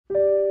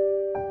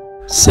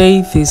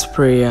Say this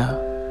prayer.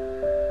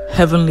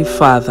 Heavenly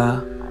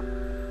Father,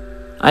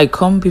 I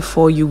come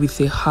before you with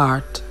a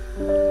heart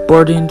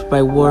burdened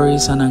by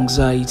worries and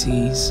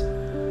anxieties.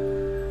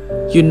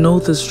 You know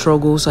the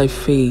struggles I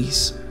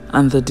face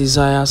and the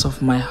desires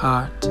of my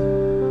heart.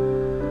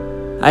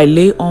 I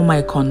lay all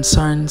my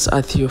concerns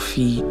at your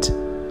feet,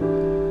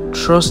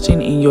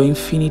 trusting in your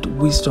infinite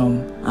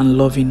wisdom and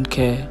loving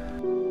care.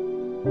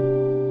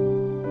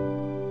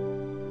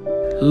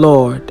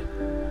 Lord,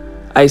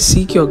 I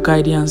seek your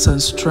guidance and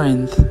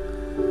strength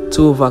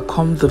to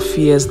overcome the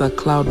fears that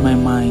cloud my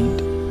mind.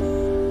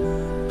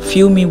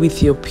 Fill me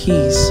with your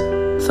peace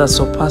that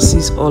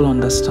surpasses all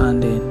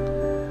understanding.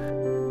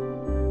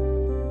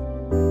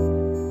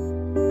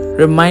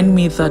 Remind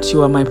me that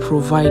you are my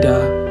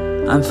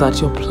provider and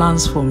that your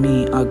plans for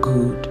me are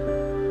good.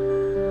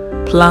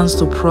 Plans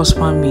to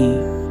prosper me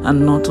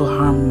and not to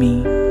harm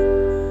me.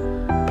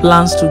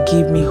 Plans to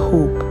give me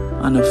hope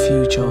and a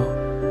future.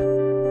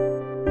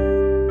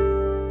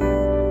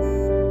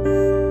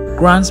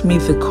 Grant me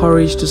the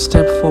courage to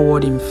step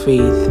forward in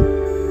faith,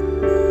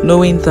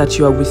 knowing that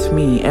you are with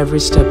me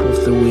every step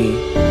of the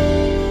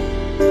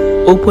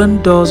way.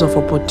 Open doors of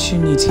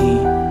opportunity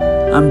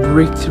and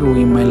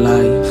breakthrough in my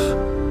life,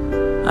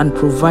 and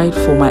provide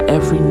for my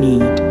every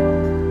need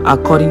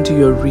according to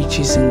your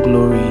riches in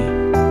glory.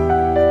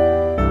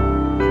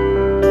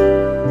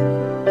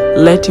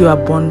 Let your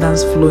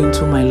abundance flow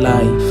into my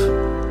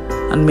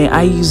life, and may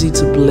I use it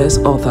to bless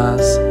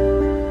others,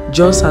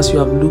 just as you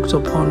have looked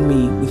upon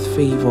me with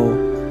favor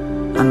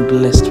and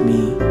blessed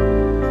me.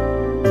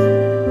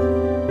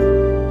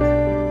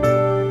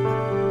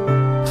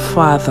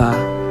 Father,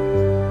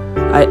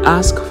 I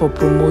ask for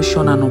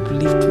promotion and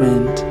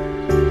upliftment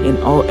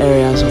in all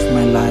areas of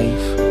my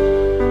life.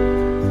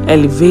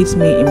 Elevate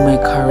me in my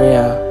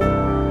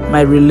career,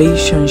 my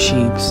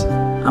relationships,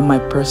 and my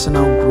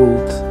personal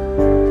growth.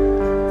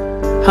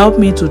 Help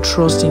me to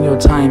trust in your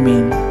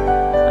timing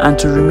and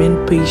to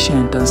remain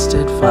patient and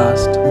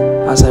steadfast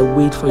as I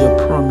wait for your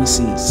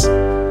promises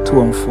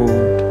to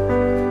unfold.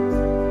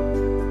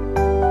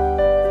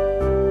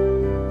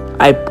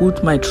 I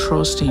put my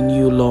trust in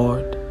you,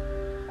 Lord,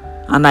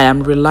 and I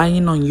am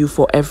relying on you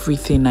for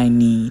everything I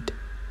need.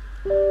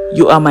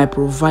 You are my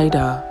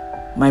provider,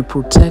 my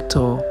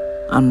protector,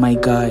 and my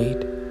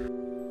guide.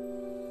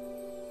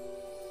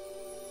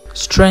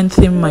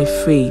 Strengthen my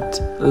faith,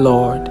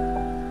 Lord,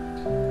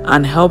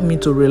 and help me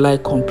to rely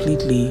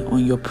completely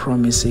on your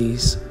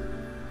promises.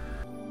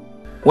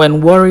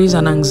 When worries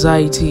and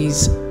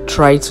anxieties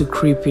try to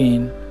creep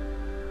in,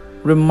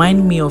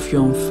 remind me of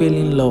your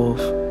unfailing love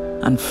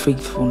and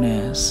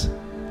faithfulness.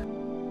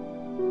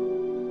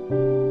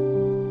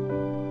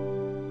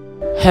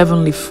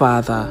 Heavenly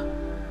Father,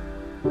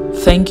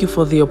 thank you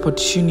for the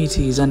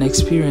opportunities and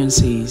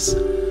experiences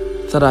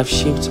that have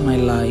shaped my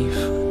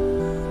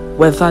life,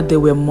 whether they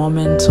were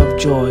moments of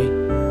joy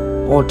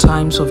or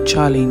times of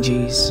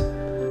challenges.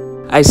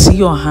 I see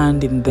your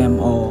hand in them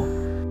all.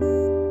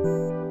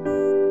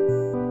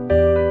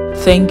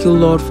 Thank you,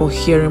 Lord, for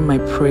hearing my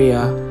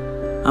prayer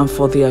and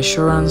for the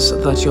assurance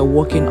that you're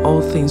working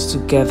all things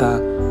together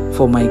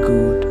for my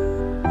good.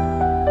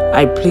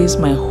 I place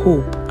my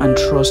hope and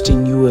trust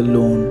in you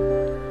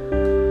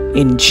alone.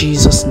 In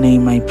Jesus'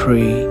 name I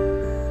pray.